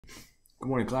Good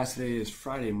morning, class. Today is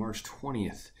Friday, March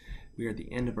 20th. We are at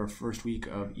the end of our first week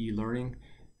of e-learning.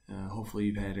 Hopefully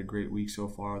you've had a great week so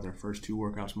far with our first two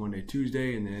workouts, Monday,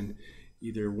 Tuesday, and then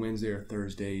either Wednesday or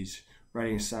Thursday's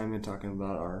writing assignment talking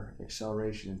about our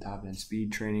acceleration and top end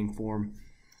speed training form.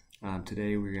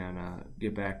 Today we're going to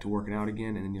get back to working out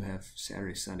again, and then you'll have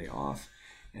Saturday, Sunday off,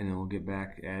 and then we'll get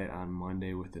back at it on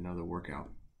Monday with another workout.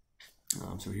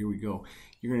 So here we go.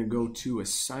 You're going to go to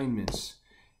assignments,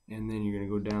 and then you're going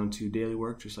to go down to daily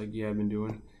work, just like you have been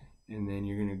doing. And then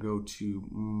you're going to go to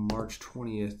March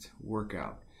 20th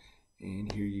workout.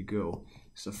 And here you go.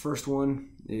 So first one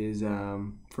is,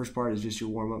 first part is just your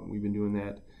warm up. We've been doing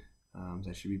that.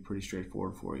 That should be pretty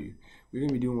straightforward for you. We're going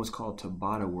to be doing what's called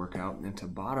Tabata workout. And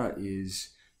Tabata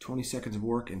is 20 seconds of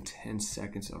work and 10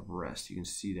 seconds of rest. You can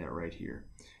see that right here.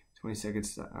 20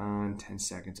 seconds on, 10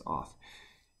 seconds off.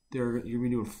 You're going to be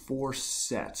doing 4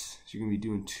 sets. So you're going to be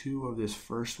doing 2 of this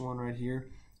first one right here.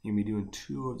 You're going to be doing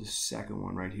 2 of the second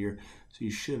one right here. So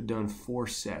you should have done 4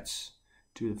 sets.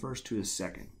 2 of the first, 2 of the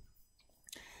second.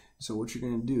 So what you're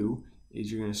going to do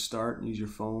is you're going to start and use your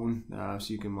phone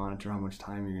so you can monitor how much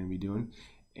time you're going to be doing.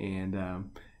 And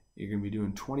you're going to be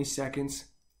doing 20 seconds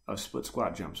of split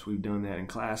squat jumps. We've done that in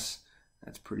class.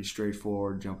 That's pretty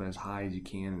straightforward. Jumping as high as you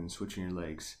can and switching your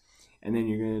legs. And then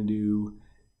you're going to do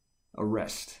a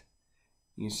rest.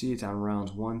 You can see it's on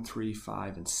rounds 1, 3,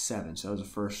 5, and 7. So that was the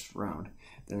first round.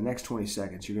 Then the next 20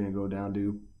 seconds, you're going to go down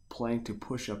to plank to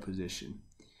push-up position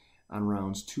on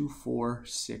rounds 2, 4,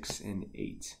 6, and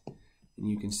 8. And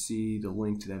you can see the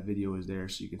link to that video is there,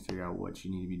 so you can figure out what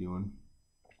you need to be doing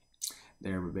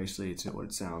there. But basically, it's what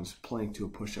it sounds. Plank to a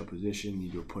push-up position.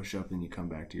 You do a push-up, then you come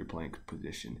back to your plank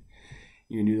position.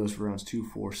 You can do those for rounds 2,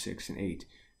 4, 6, and 8.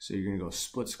 So you're going to go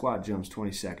split squat jumps,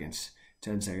 20 seconds.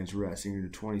 10 seconds rest. Then you're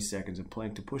going to do 20 seconds of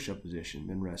plank to push-up position,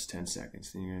 then rest 10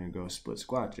 seconds. Then you're going to go split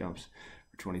squat jumps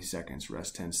for 20 seconds,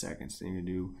 rest 10 seconds. Then you're going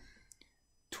to do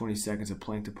 20 seconds of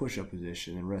plank to push-up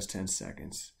position, then rest 10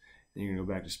 seconds. Then you're going to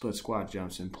go back to split squat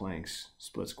jumps and planks,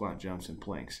 split squat jumps and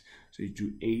planks. So you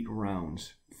do 8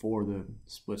 rounds for the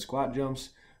split squat jumps,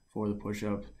 for the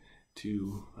push-up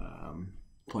to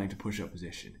plank to push-up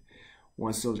position.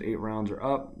 Once those 8 rounds are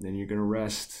up, then you're going to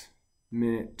rest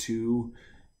minute, 2,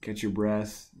 catch your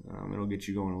breath. It'll get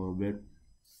you going a little bit.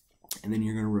 And then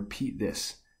you're going to repeat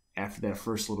this after that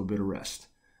first little bit of rest,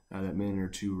 that minute or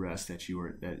 2 rest that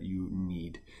you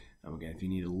need. Again, if you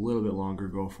need a little bit longer,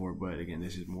 go for it. But again,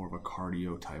 this is more of a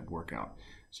cardio type workout.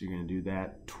 So you're going to do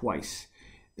that twice.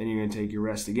 Then you're going to take your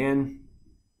rest again.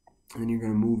 And then you're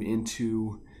going to move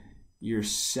into your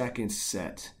second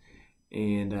set.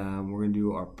 And we're going to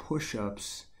do our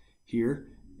push-ups here.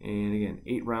 And again,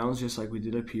 8 rounds, just like we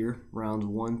did up here. Rounds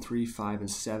 1, 3, 5, and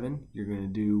 7. You're going to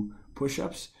do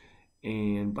push-ups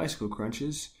and bicycle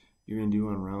crunches. You're going to do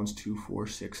on rounds 2, 4,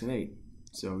 6, and 8.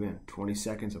 So again, 20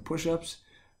 seconds of push-ups,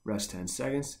 rest 10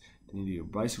 seconds. Then you do your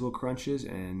bicycle crunches.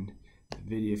 And the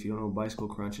video, if you don't know what bicycle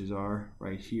crunches are,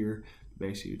 right here,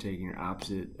 basically you're taking your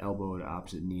opposite elbow to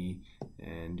opposite knee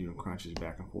and doing crunches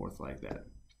back and forth like that.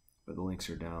 But the links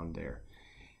are down there.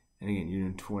 And again, you're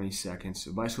doing 20 seconds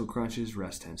of bicycle crunches,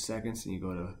 rest 10 seconds, and you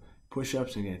go to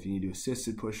push-ups. Again, if you need to do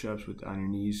assisted push-ups on your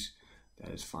knees,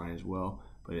 that is fine as well.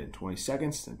 But in 20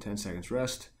 seconds, then 10 seconds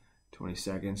rest, 20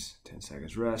 seconds, 10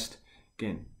 seconds rest.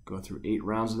 Again, go through 8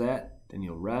 rounds of that, then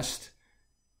you'll rest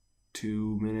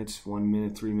 2 minutes, 1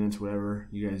 minute, 3 minutes, whatever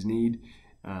you guys need.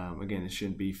 Again, it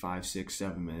shouldn't be 5, 6,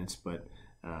 7 minutes, but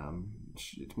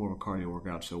it's more of a cardio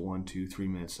workout, so 1, 2, 3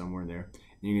 minutes, somewhere in there.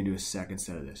 And you're going to do a second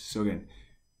set of this. So again,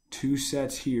 2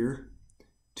 sets here,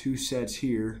 2 sets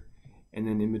here, and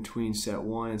then in between set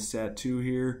 1 and set 2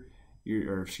 here,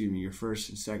 your first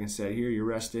and second set here, you're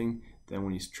resting. Then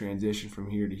when you transition from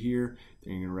here to here,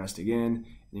 then you're going to rest again.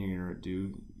 Then you're going to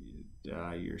do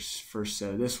your first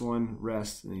set of this one,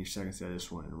 rest, and then your second set of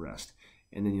this one, and rest.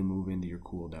 And then you'll move into your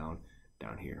cool down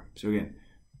here. So again,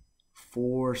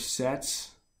 4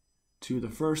 sets, 2 of the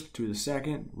first, 2 of the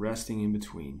second, resting in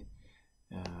between.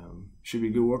 Should be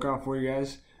a good workout for you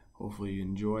guys. Hopefully you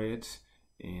enjoy it,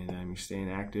 and you're staying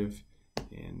active.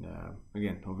 And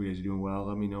again, hope you guys are doing well.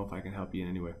 Let me know if I can help you in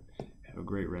any way. Have a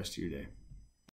great rest of your day.